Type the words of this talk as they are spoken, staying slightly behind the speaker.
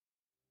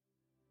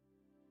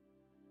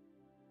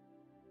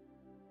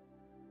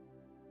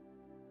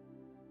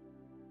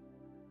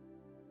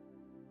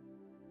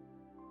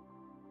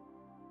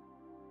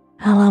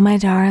Hello, my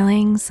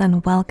darlings,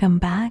 and welcome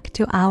back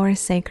to Our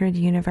Sacred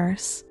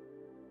Universe,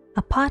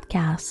 a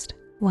podcast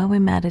where we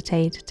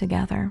meditate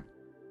together.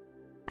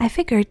 I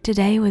figured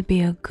today would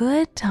be a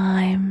good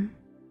time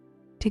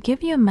to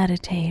give you a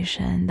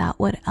meditation that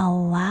would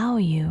allow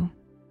you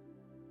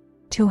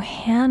to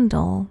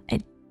handle a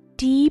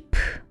deep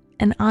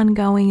and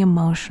ongoing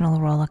emotional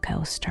roller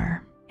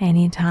coaster.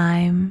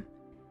 Anytime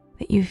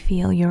that you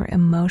feel your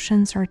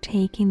emotions are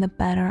taking the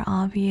better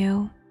of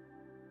you,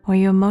 or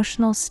your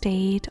emotional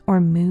state or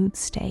mood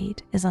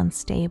state is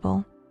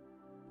unstable,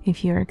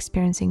 if you're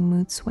experiencing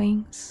mood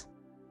swings,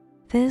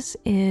 this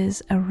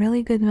is a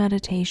really good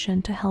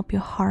meditation to help you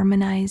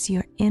harmonize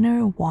your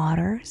inner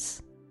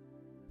waters,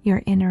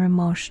 your inner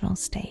emotional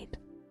state,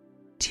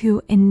 to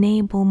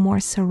enable more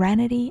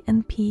serenity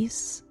and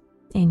peace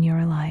in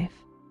your life.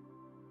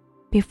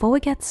 Before we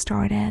get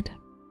started,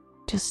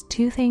 just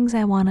two things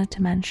I wanted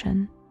to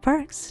mention.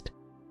 First,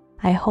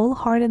 I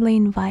wholeheartedly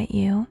invite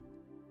you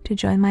to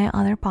join my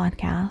other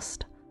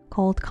podcast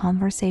called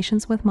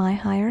Conversations with My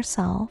Higher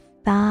Self.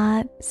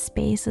 That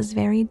space is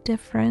very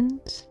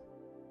different.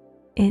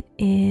 It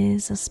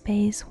is a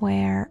space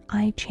where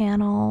I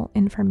channel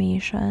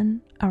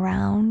information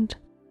around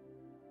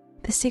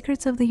the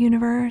secrets of the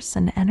universe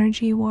and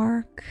energy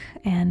work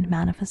and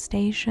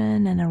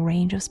manifestation and a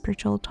range of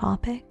spiritual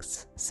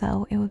topics.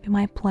 So it would be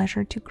my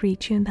pleasure to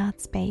greet you in that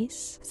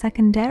space.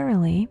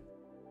 Secondarily,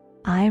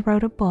 I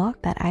wrote a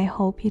book that I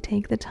hope you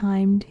take the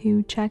time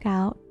to check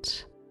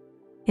out.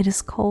 It is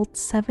called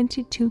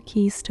 72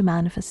 Keys to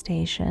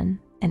Manifestation,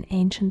 an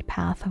ancient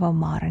path of a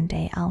modern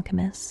day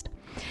alchemist.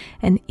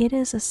 And it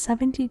is a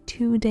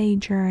 72-day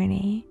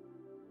journey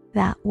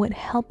that would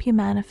help you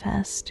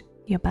manifest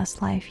your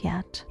best life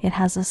yet. It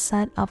has a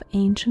set of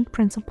ancient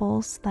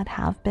principles that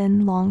have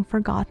been long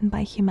forgotten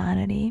by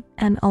humanity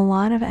and a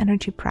lot of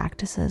energy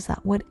practices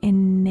that would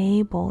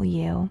enable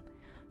you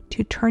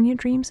to turn your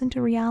dreams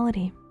into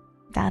reality.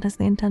 That is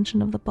the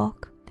intention of the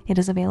book. It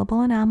is available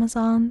on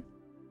Amazon.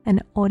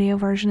 An audio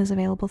version is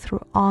available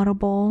through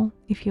Audible,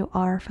 if you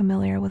are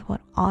familiar with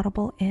what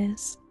Audible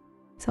is.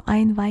 So I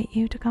invite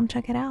you to come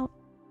check it out.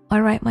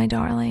 All right, my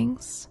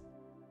darlings,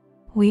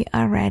 we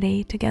are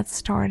ready to get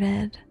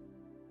started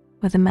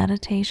with the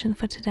meditation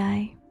for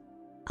today.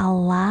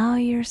 Allow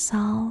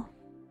yourself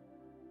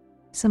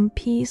some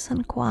peace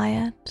and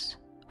quiet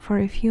for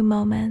a few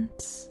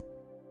moments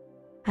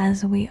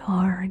as we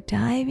are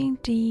diving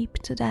deep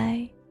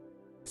today,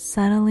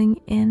 settling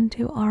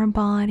into our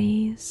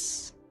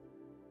bodies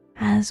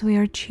as we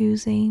are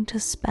choosing to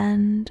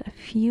spend a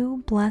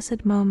few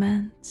blessed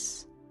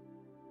moments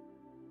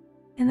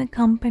in the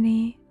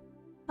company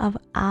of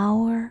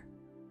our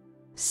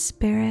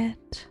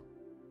spirit,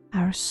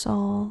 our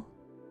soul,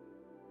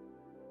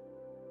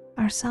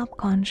 our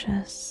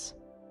subconscious,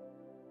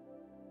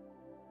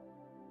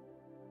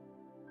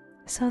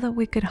 so that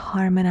we could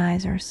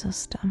harmonize our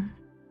system.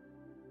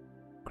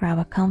 Grab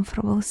a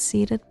comfortable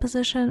seated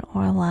position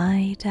or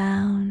lie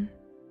down.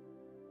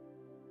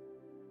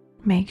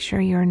 Make sure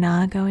you're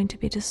not going to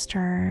be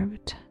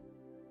disturbed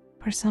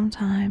for some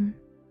time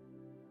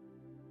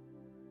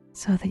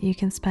so that you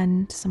can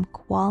spend some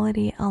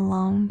quality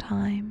alone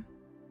time.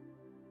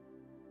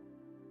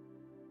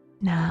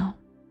 Now,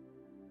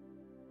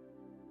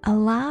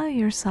 allow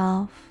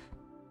yourself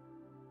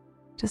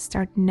to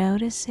start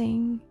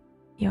noticing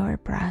your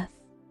breath.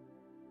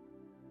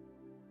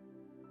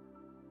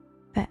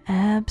 The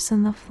ebbs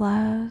and the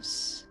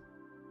flows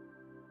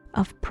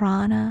of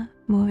prana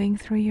moving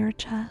through your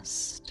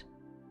chest.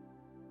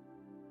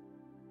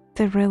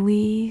 The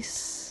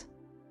release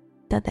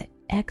that the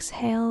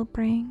exhale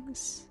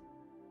brings.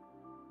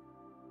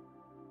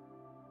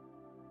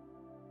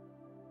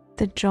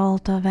 The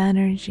jolt of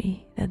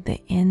energy that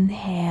the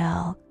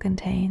inhale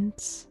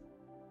contains.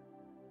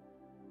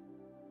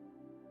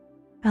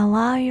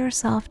 Allow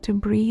yourself to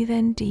breathe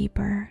in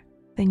deeper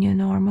than you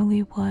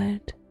normally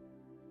would.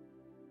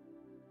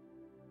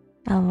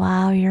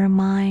 Allow your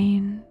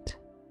mind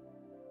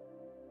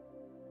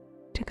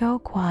to go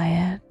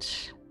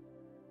quiet,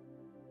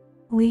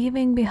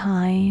 leaving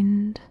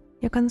behind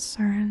your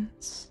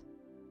concerns,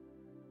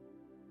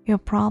 your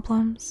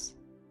problems,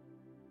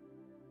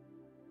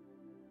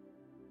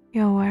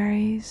 your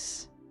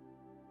worries,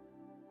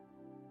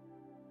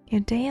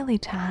 your daily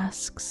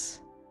tasks.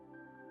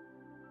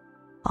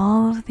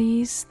 All of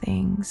these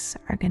things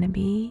are going to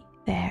be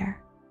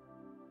there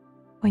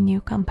when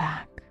you come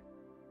back.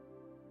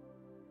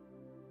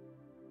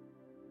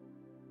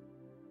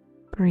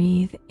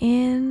 Breathe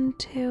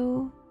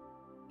into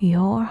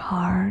your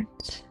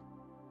heart,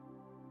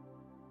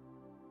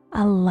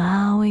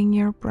 allowing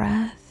your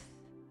breath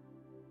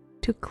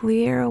to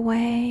clear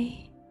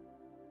away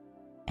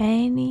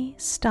any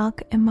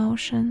stuck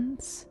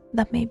emotions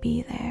that may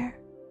be there.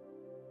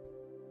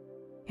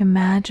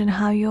 Imagine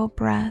how your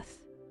breath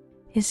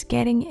is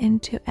getting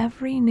into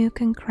every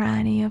nook and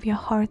cranny of your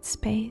heart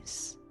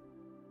space,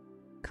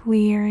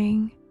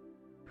 clearing,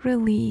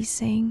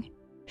 releasing,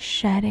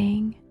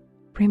 shedding,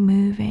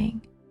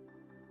 removing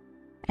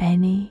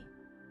any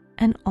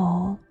and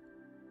all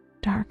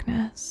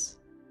darkness.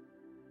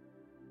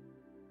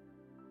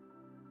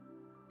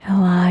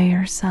 Allow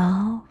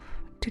yourself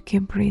to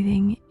keep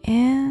breathing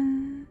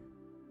in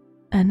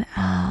and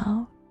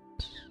out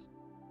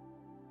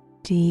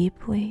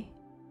deeply,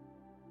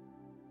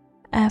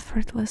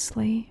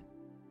 effortlessly.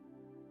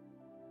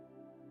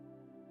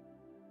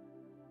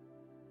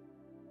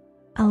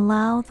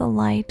 Allow the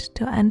light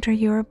to enter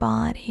your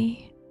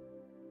body,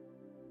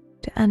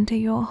 to enter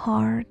your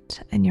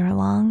heart and your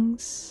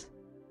lungs,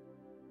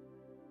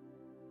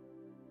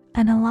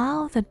 and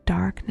allow the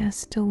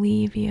darkness to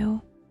leave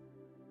you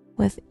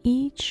with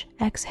each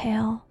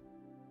exhale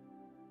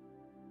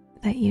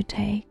that you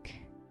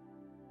take.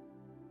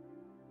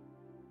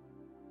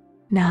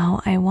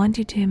 Now I want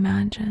you to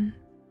imagine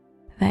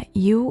that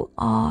you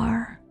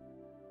are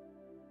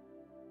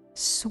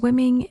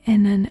swimming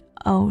in an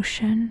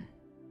ocean.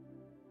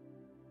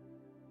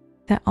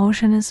 The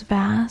ocean is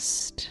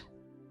vast,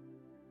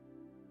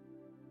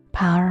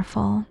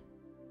 powerful,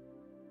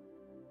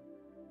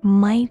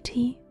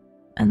 mighty,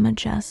 and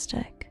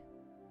majestic.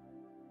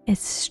 It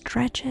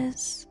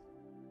stretches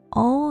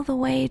all the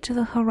way to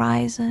the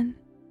horizon,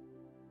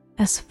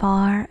 as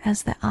far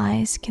as the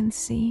eyes can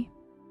see.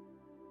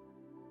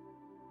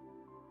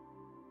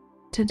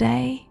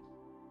 Today,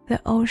 the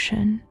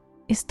ocean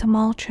is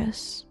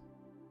tumultuous.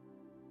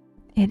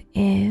 It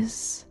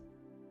is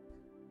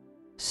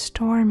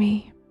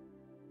stormy.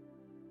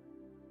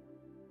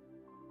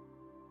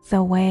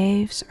 The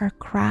waves are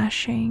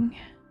crashing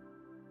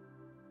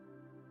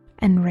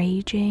and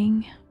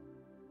raging.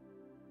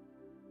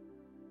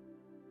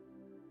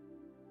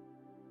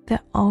 The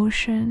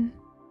ocean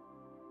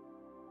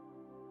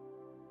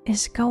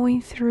is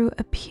going through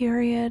a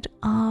period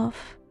of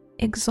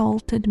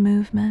exalted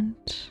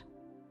movement.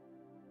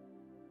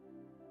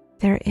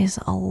 There is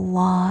a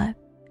lot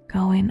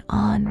going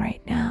on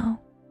right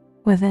now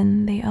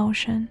within the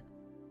ocean.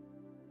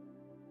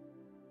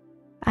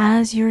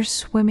 As you're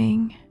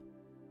swimming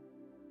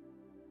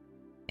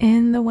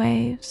in the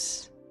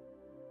waves,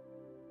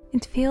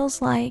 it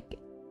feels like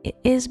it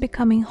is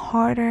becoming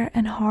harder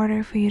and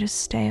harder for you to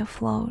stay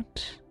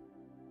afloat.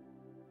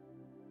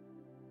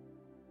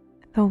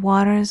 The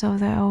waters of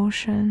the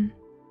ocean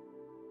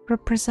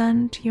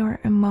represent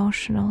your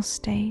emotional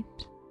state,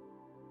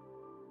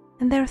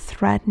 and they're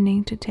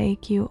threatening to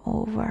take you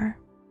over.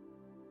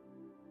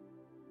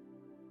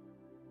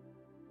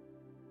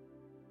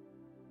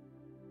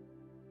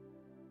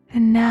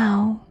 And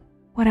now,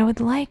 what I would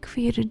like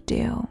for you to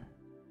do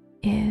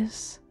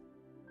is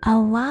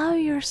allow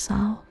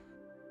yourself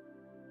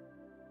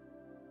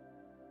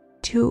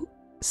to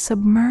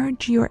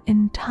submerge your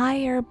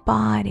entire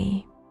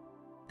body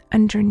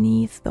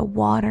underneath the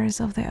waters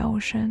of the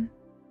ocean.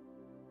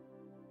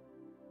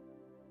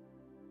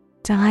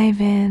 Dive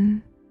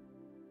in.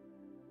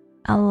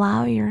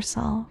 Allow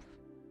yourself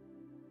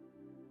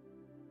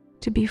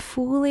to be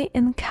fully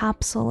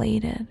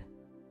encapsulated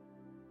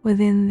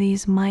within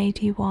these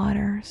mighty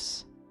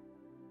waters.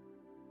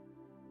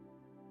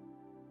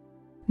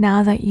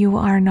 Now that you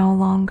are no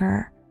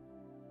longer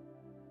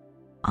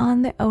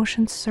on the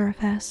ocean's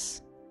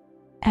surface,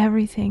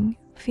 everything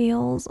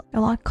feels a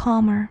lot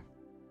calmer,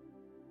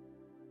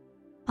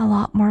 a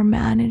lot more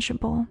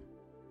manageable,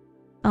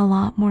 a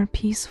lot more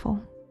peaceful.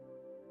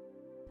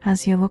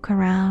 As you look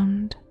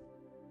around,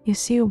 you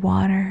see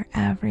water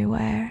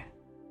everywhere.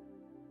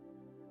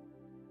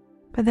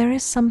 But there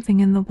is something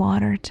in the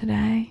water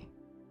today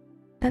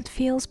that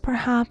feels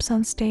perhaps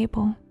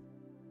unstable,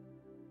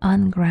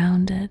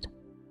 ungrounded.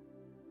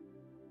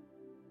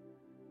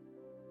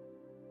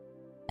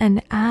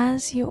 And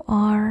as you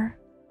are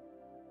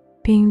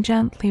being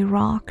gently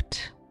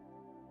rocked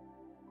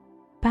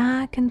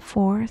back and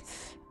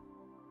forth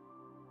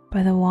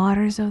by the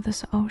waters of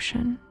this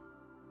ocean,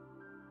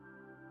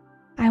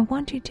 I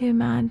want you to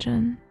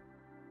imagine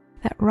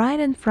that right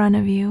in front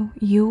of you,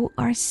 you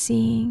are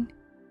seeing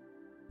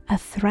a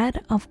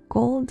thread of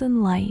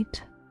golden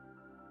light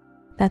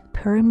that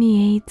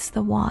permeates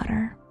the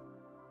water.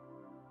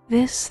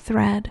 This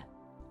thread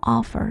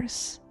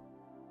offers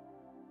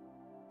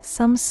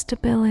some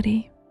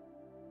stability.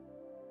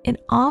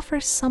 It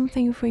offers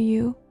something for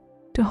you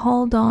to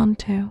hold on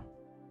to.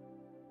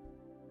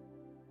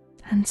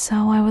 And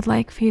so I would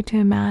like for you to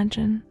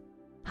imagine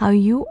how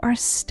you are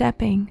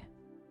stepping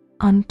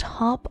on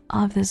top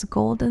of this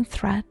golden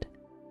thread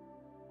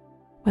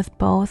with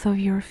both of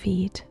your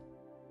feet,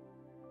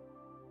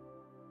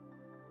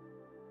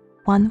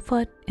 one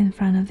foot in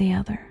front of the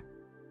other.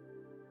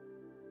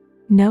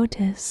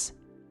 Notice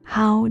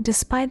how,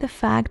 despite the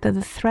fact that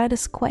the thread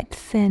is quite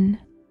thin,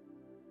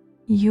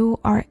 you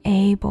are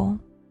able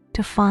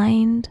to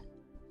find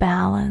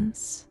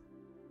balance.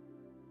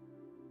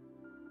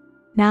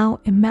 Now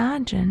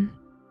imagine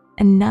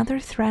another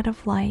thread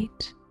of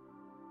light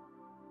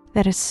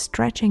that is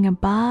stretching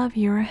above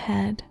your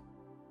head,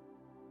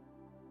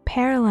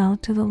 parallel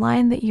to the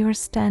line that you are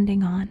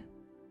standing on.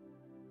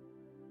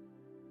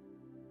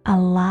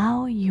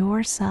 Allow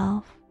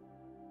yourself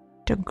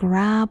to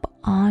grab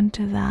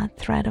onto that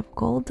thread of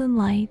golden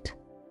light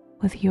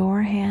with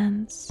your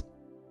hands.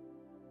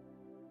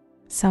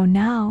 So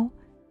now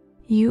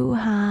you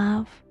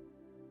have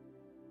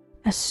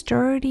a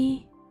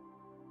sturdy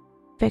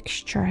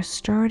fixture, a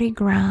sturdy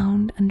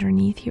ground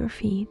underneath your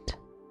feet,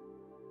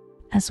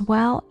 as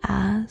well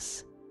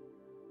as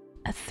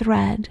a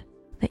thread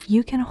that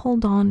you can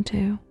hold on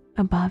to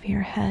above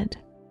your head.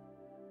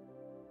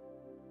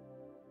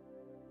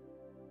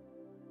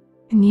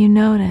 And you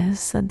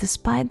notice that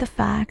despite the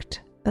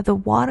fact that the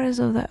waters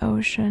of the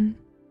ocean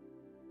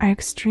are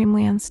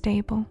extremely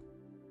unstable,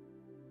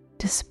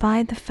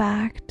 despite the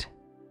fact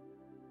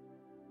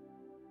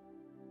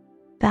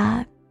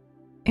that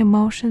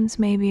emotions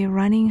may be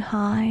running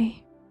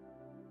high,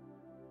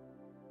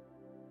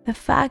 the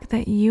fact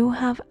that you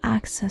have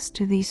access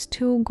to these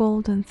two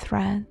golden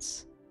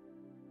threads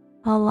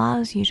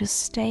allows you to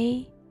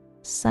stay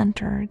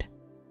centered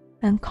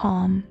and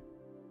calm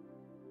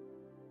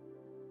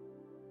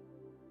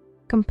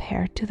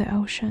compared to the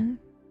ocean.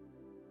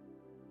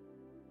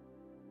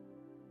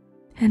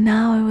 And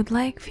now I would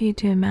like for you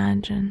to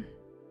imagine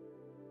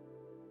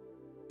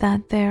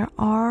that there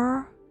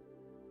are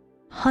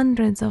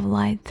hundreds of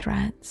light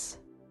threads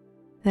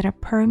that are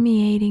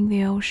permeating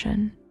the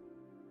ocean,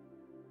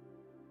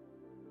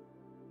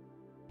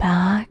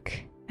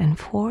 back and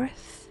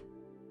forth,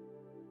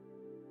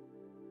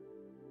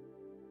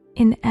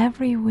 in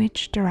every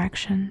which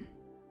direction.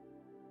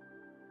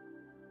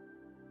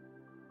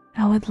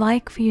 I would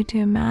like for you to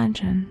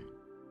imagine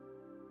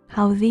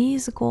how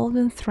these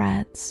golden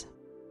threads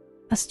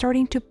are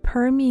starting to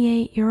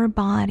permeate your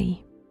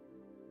body,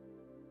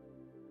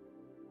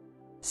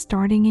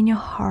 starting in your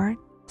heart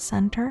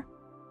center,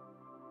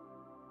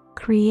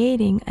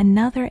 creating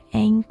another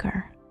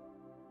anchor,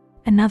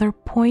 another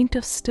point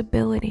of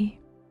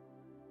stability,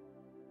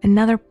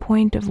 another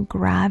point of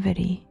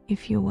gravity,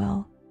 if you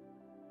will,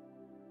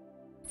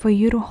 for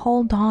you to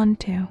hold on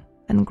to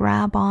and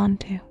grab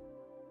onto,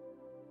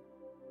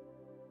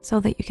 so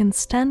that you can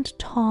stand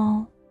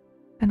tall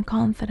and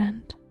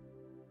confident.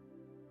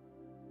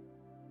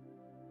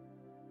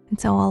 And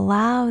so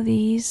allow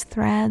these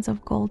threads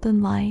of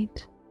golden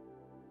light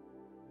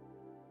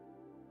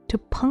to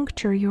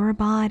puncture your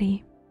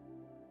body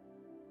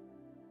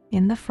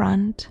in the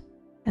front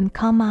and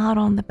come out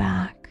on the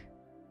back.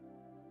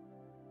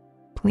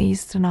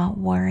 Please do not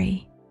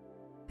worry.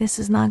 This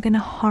is not going to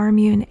harm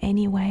you in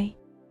any way.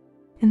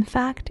 In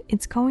fact,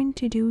 it's going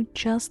to do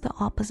just the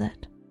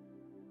opposite.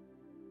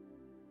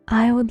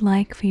 I would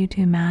like for you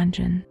to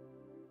imagine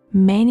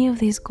many of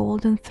these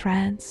golden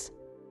threads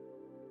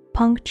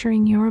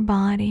puncturing your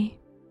body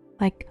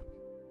like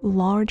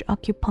large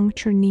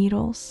acupuncture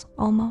needles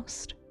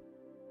almost,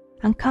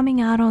 and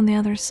coming out on the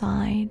other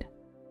side,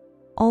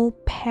 all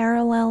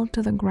parallel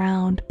to the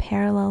ground,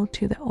 parallel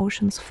to the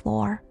ocean's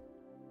floor.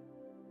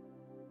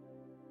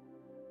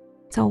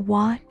 So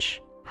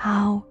watch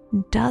how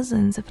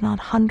dozens, if not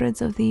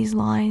hundreds of these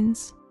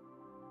lines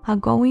are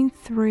going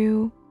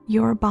through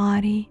your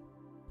body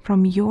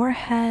from your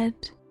head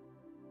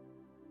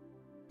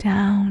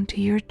down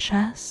to your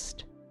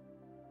chest,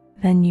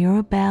 then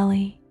your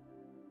belly,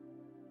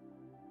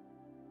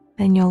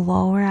 then your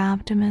lower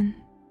abdomen,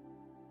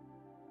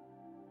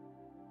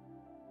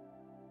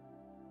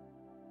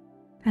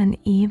 and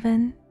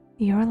even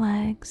your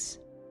legs.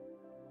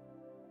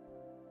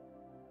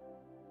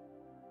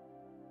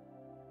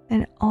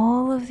 And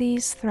all of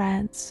these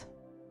threads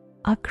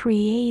are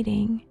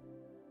creating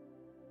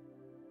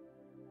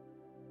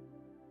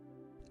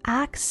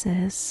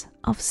axis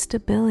of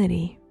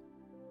stability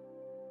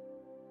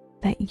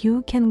that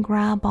you can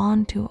grab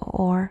onto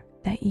or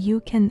that you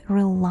can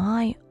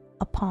rely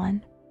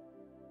upon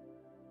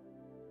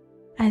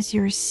as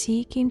you're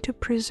seeking to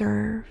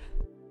preserve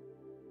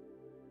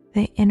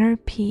the inner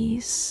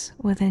peace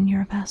within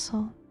your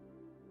vessel.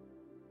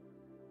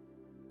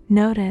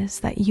 Notice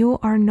that you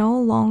are no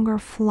longer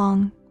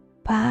flung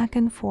back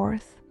and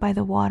forth by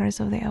the waters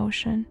of the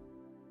ocean.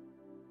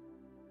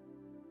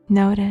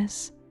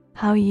 Notice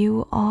how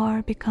you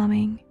are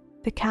becoming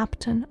the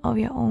captain of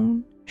your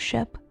own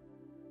ship.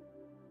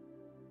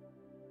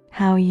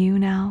 How you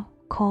now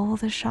call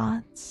the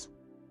shots.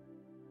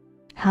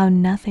 How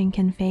nothing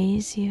can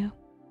faze you.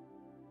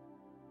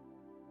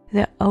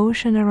 The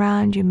ocean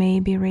around you may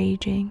be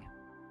raging.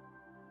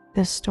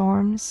 The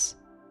storms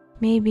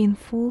may be in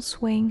full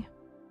swing.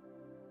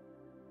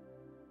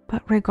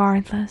 But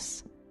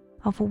regardless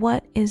of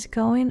what is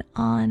going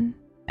on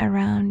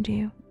around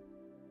you,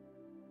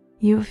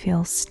 you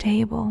feel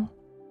stable,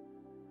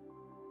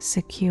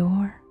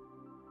 secure,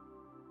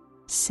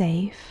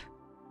 safe,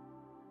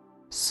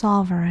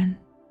 sovereign,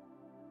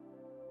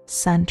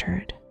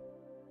 centered,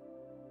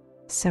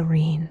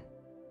 serene.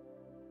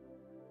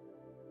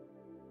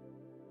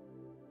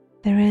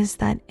 There is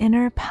that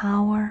inner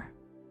power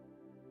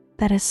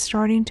that is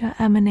starting to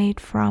emanate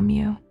from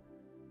you,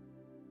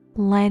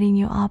 lighting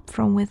you up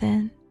from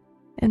within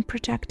and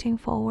projecting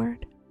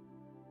forward.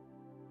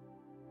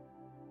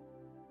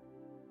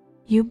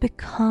 You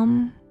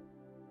become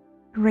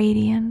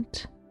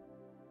radiant.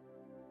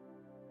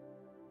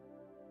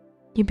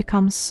 You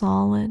become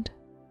solid.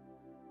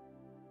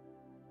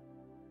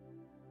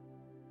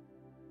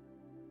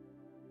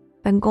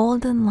 The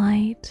golden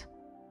light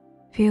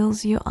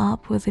fills you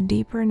up with a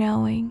deeper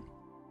knowing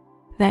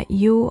that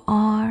you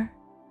are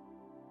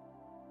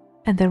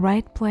at the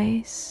right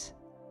place,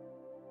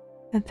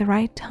 at the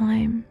right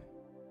time,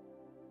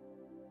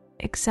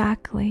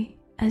 exactly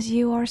as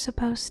you are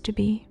supposed to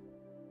be.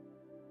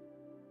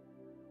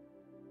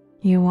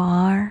 You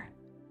are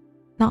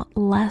not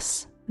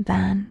less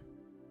than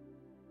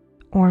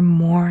or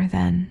more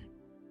than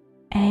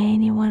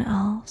anyone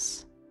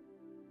else.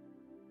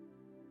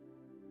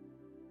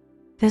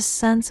 This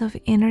sense of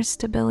inner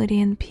stability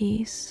and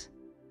peace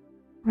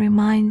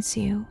reminds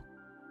you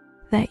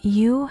that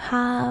you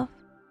have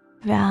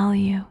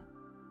value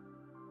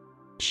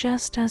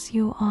just as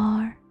you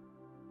are,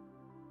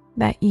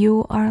 that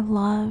you are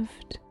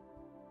loved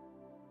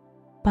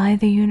by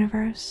the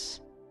universe,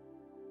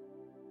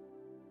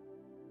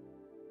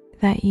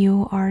 that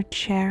you are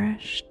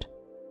cherished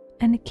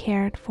and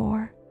cared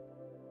for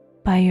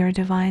by your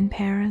divine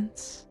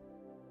parents,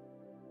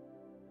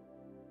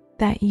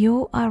 that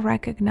you are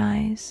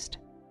recognized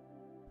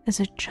as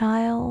a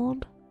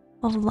child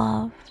of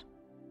love,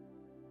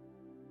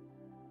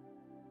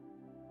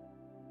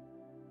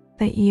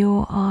 that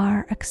you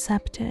are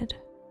accepted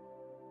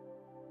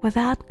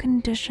without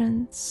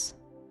conditions,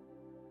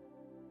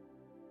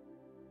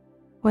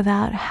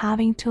 without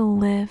having to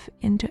live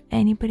into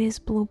anybody's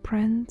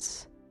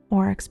blueprints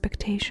or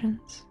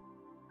expectations.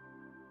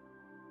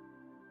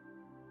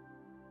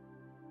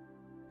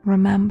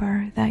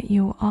 Remember that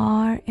you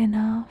are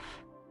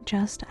enough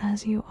just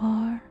as you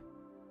are.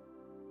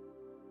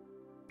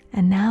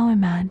 And now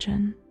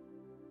imagine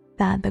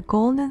that the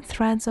golden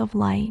threads of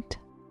light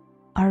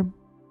are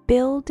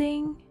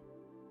building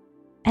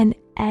an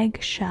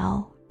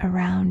eggshell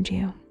around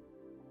you.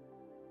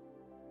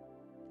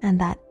 And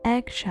that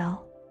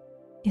eggshell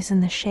is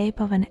in the shape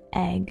of an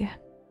egg.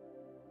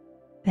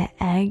 The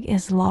egg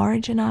is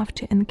large enough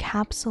to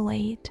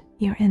encapsulate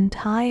your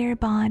entire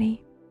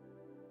body.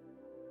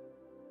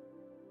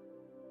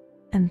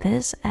 And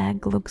this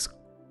egg looks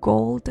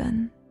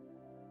golden,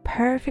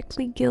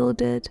 perfectly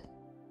gilded,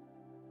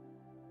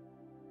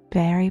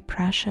 very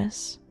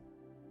precious.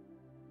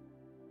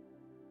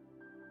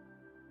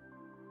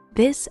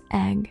 This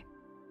egg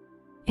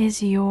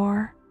is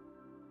your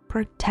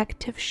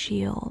protective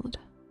shield.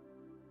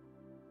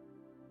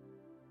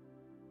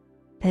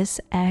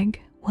 This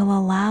egg will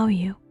allow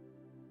you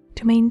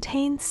to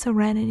maintain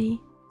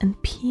serenity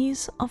and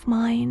peace of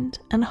mind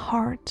and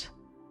heart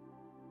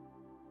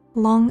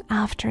long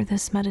after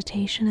this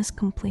meditation is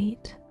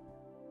complete.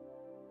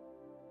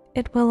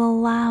 It will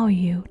allow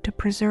you to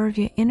preserve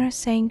your inner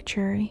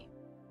sanctuary,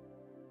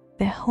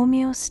 the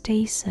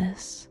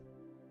homeostasis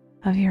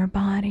of your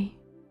body,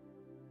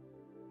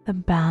 the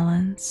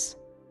balance,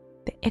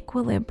 the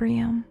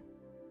equilibrium,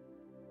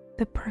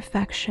 the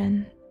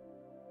perfection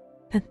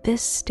that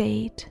this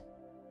state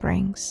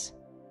brings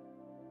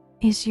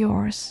is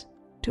yours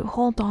to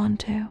hold on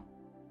to.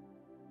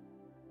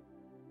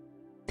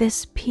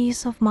 This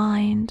peace of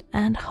mind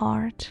and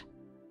heart,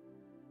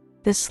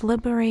 this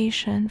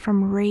liberation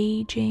from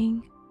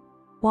raging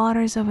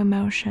waters of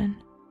emotion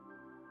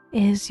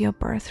is your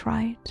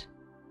birthright.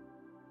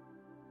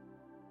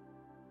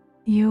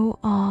 You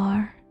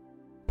are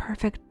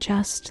perfect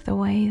just the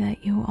way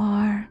that you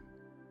are.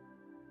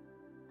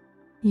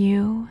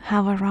 You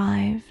have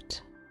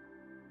arrived.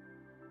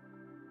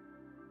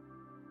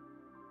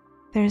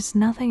 There's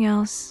nothing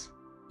else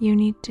you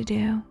need to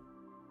do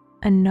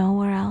and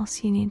nowhere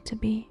else you need to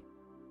be.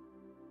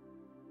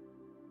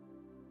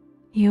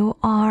 You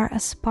are a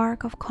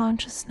spark of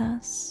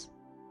consciousness,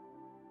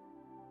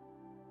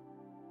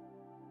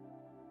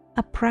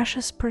 a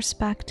precious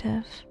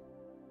perspective,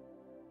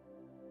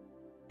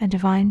 a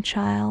divine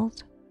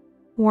child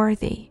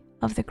worthy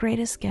of the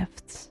greatest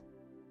gifts.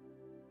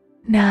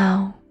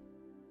 Now,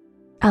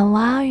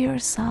 allow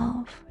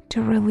yourself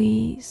to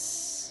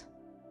release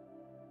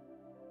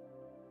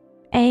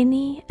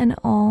any and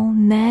all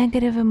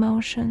negative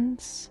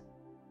emotions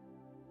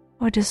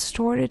or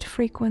distorted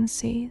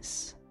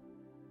frequencies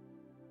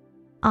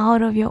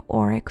out of your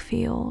auric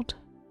field.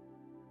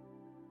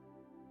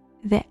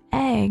 The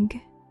egg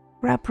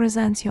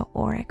represents your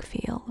auric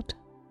field.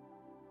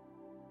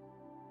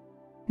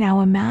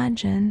 Now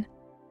imagine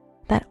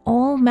that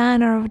all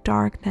manner of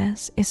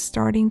darkness is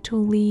starting to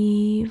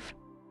leave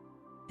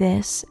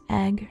this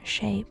egg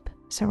shape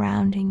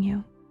surrounding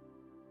you.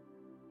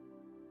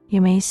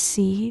 You may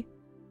see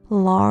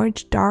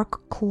large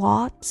dark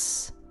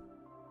clots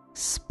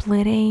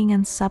splitting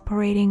and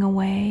separating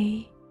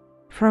away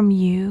from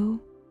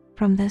you,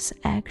 from this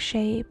egg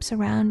shape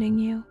surrounding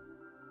you.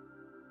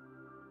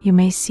 You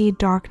may see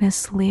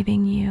darkness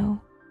leaving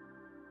you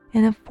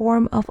in the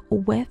form of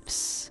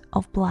whiffs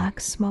of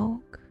black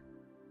smoke.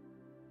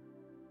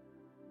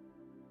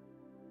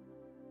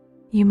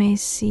 You may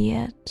see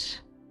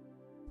it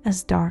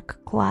as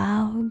dark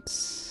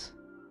clouds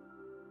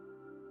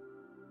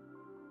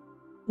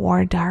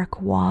or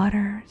dark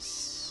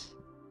waters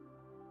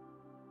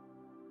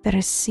that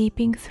are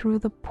seeping through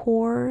the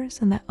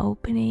pores and the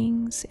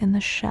openings in the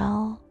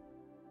shell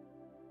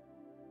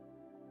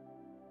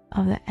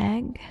of the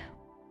egg.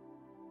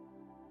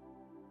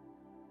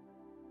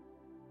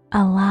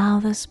 Allow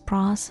this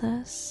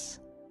process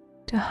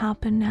to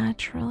happen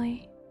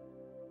naturally.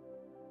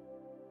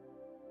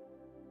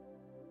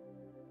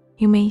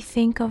 You may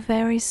think of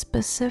very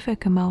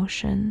specific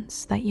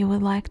emotions that you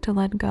would like to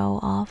let go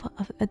of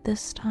at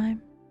this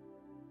time.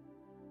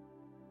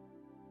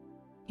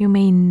 You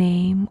may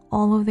name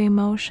all of the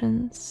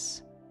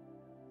emotions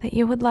that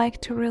you would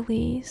like to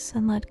release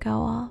and let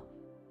go of.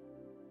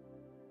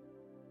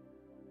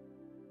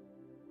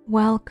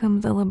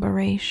 Welcome the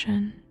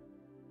liberation.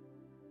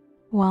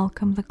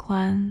 Welcome the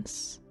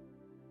cleanse.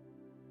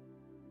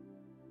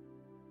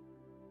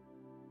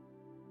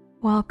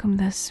 Welcome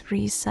this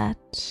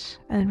reset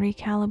and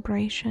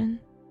recalibration.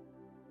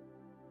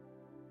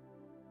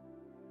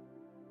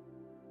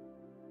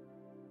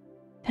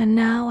 And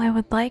now I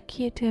would like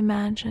you to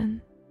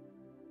imagine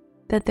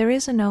that there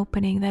is an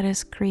opening that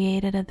is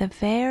created at the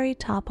very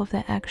top of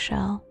the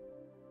eggshell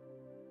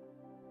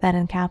that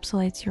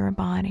encapsulates your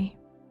body.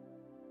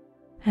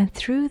 And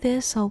through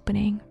this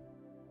opening,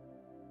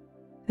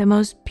 the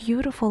most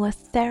beautiful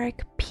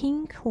etheric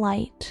pink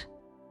light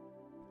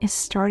is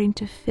starting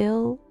to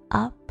fill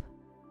up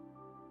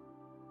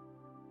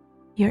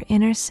your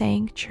inner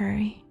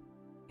sanctuary,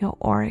 your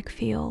auric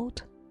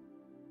field.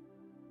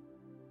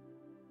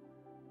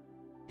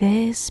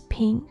 This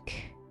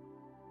pink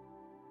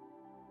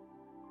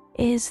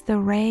is the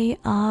ray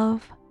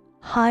of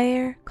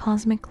higher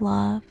cosmic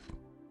love,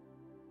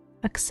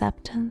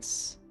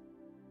 acceptance,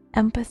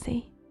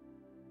 empathy,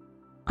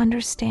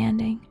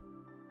 understanding,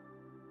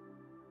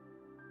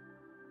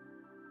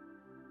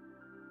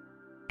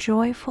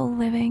 joyful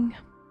living,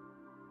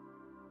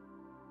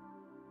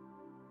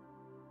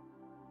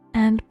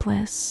 and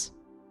bliss.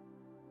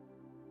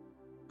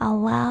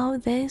 Allow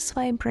this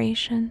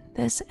vibration,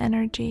 this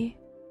energy,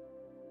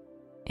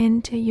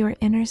 into your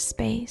inner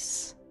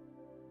space.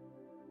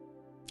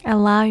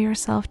 Allow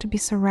yourself to be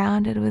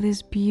surrounded with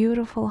these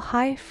beautiful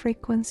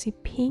high-frequency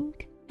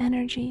pink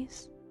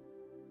energies.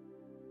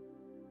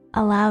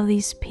 Allow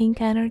these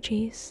pink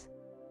energies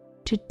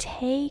to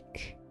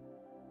take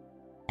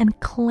and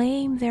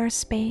claim their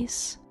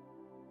space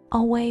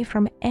away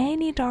from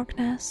any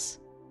darkness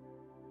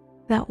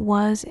that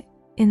was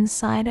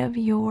inside of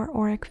your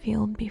auric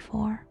field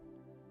before.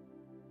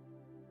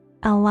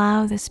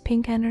 Allow this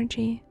pink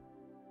energy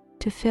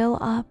to fill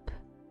up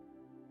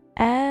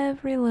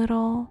every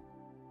little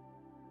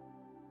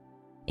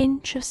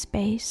inch of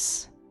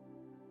space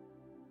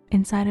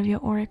inside of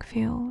your auric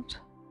field.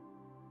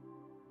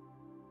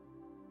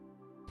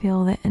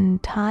 Feel the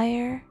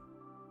entire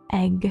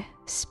egg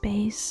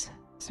space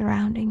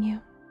surrounding you.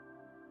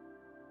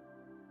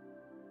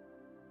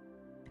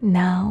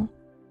 Now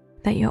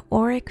that your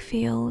auric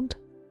field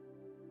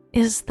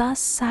is thus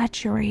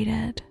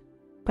saturated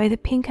by the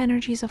pink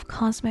energies of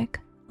cosmic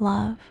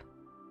love,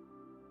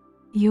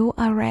 you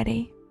are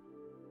ready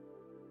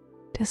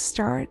to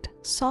start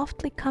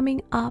softly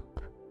coming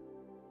up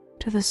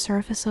to the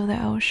surface of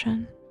the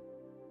ocean.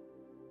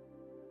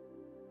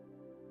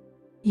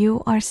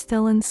 You are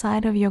still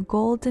inside of your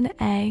golden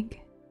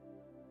egg,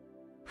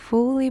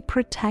 fully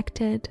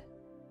protected,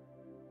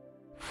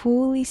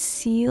 fully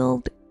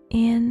sealed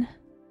in,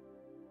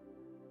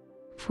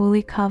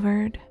 fully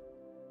covered,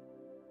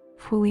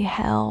 fully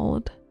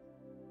held,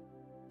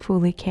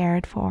 fully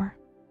cared for.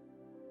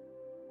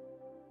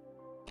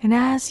 And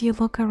as you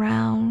look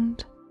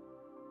around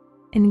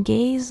and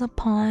gaze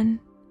upon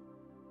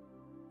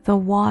the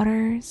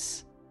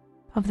waters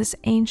of this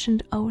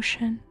ancient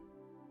ocean,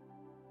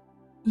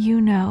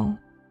 you know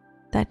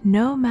that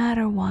no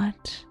matter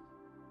what,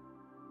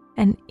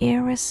 and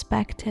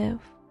irrespective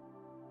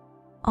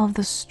of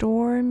the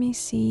stormy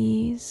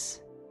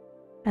seas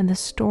and the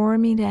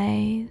stormy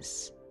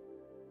days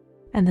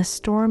and the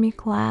stormy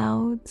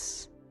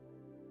clouds,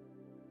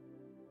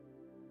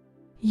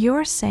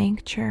 your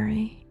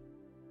sanctuary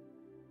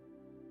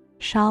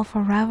shall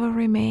forever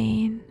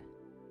remain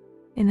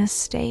in a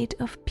state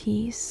of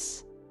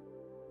peace,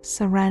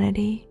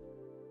 serenity,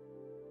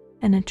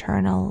 and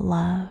eternal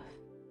love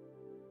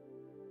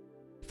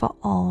for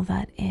all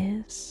that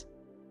is.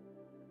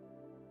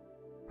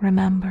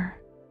 Remember,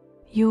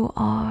 you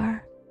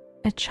are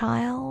a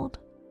child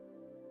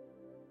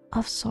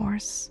of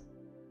Source,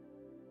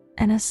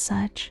 and as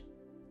such,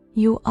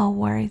 you are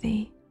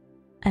worthy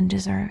and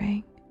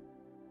deserving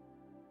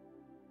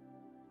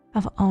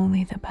of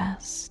only the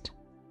best.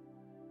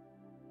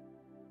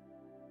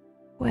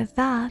 With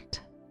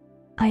that,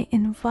 I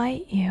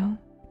invite you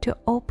to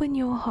open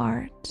your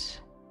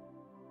heart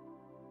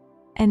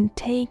and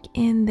take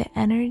in the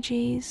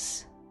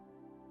energies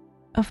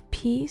of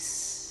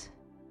peace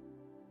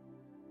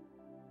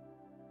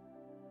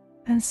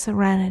and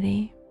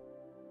serenity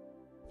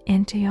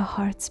into your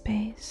heart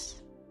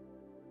space.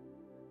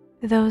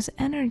 Those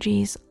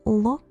energies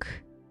look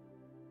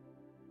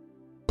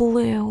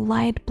blue,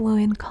 light blue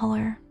in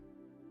color.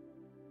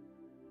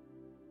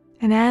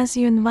 And as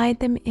you invite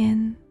them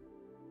in,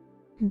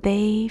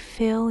 they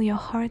fill your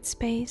heart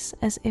space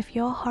as if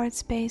your heart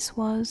space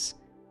was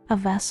a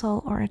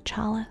vessel or a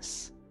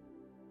chalice.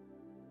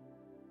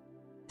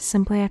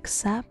 Simply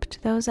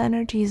accept those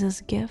energies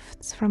as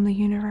gifts from the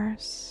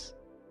universe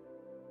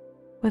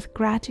with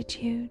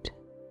gratitude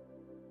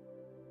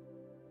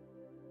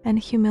and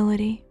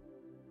humility.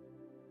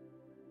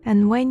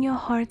 And when your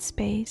heart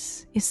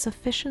space is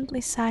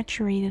sufficiently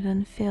saturated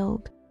and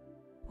filled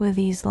with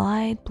these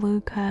light blue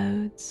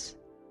codes,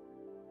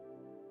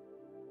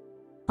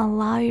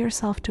 allow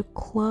yourself to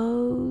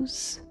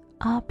close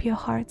up your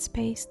heart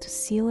space, to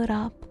seal it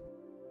up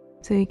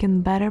so you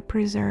can better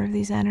preserve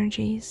these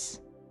energies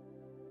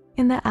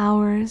in the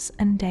hours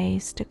and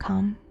days to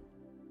come.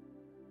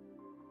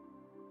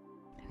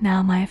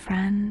 Now, my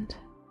friend,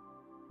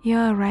 you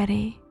are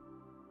ready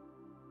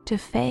to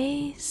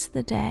face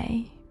the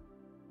day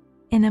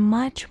in a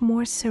much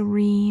more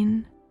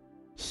serene,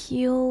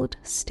 healed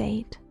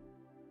state,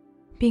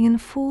 being in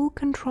full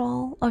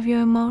control of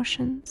your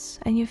emotions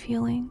and your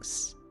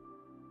feelings,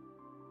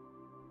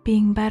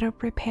 being better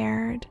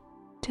prepared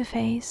to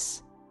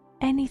face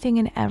anything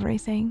and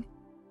everything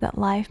that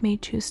life may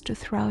choose to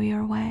throw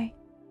your way.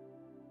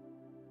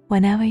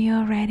 Whenever you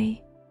are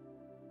ready,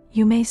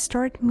 you may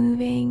start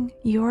moving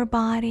your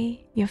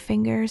body, your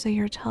fingers or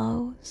your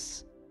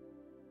toes.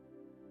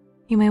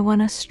 You may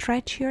want to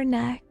stretch your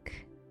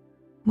neck,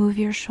 move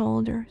your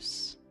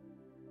shoulders.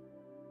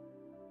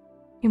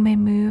 You may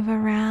move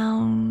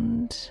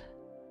around,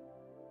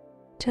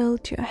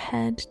 tilt your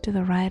head to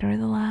the right or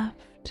the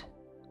left,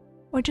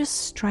 or just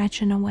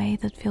stretch in a way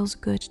that feels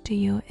good to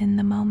you in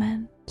the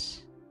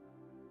moment.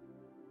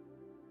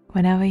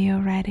 Whenever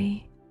you're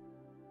ready,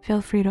 feel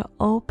free to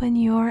open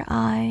your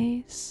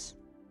eyes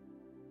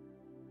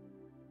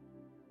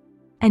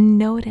and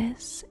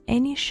notice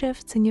any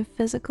shifts in your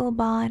physical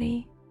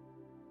body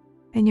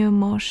and your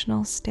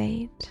emotional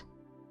state.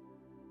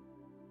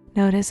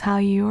 Notice how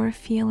you're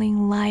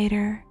feeling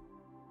lighter,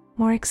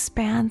 more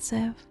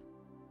expansive,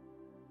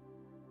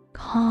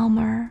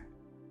 calmer,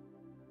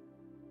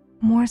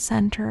 more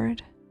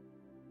centered,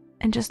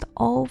 and just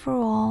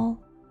overall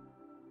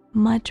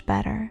much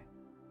better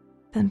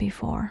than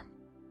before.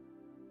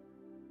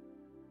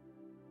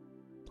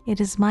 It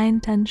is my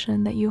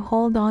intention that you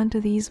hold on to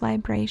these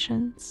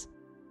vibrations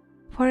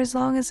for as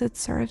long as it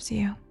serves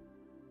you.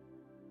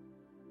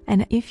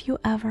 And if you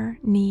ever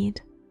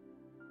need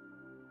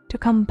to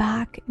come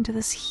back into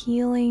this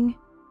healing,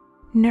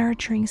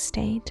 nurturing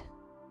state,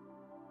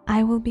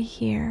 I will be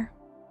here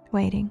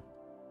waiting.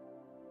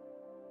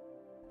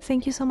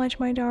 Thank you so much,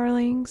 my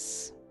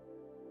darlings.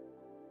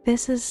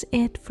 This is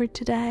it for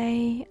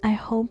today. I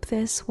hope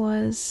this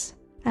was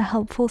a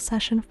helpful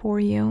session for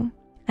you.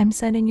 I'm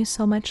sending you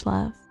so much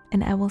love,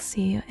 and I will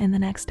see you in the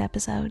next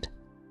episode.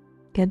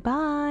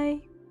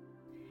 Goodbye.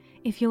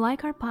 If you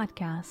like our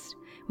podcast,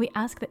 we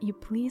ask that you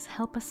please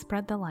help us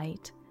spread the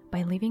light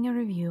by leaving a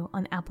review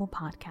on Apple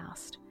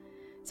Podcast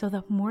so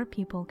that more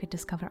people could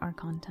discover our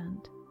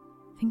content.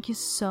 Thank you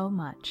so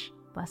much,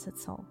 blessed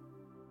soul.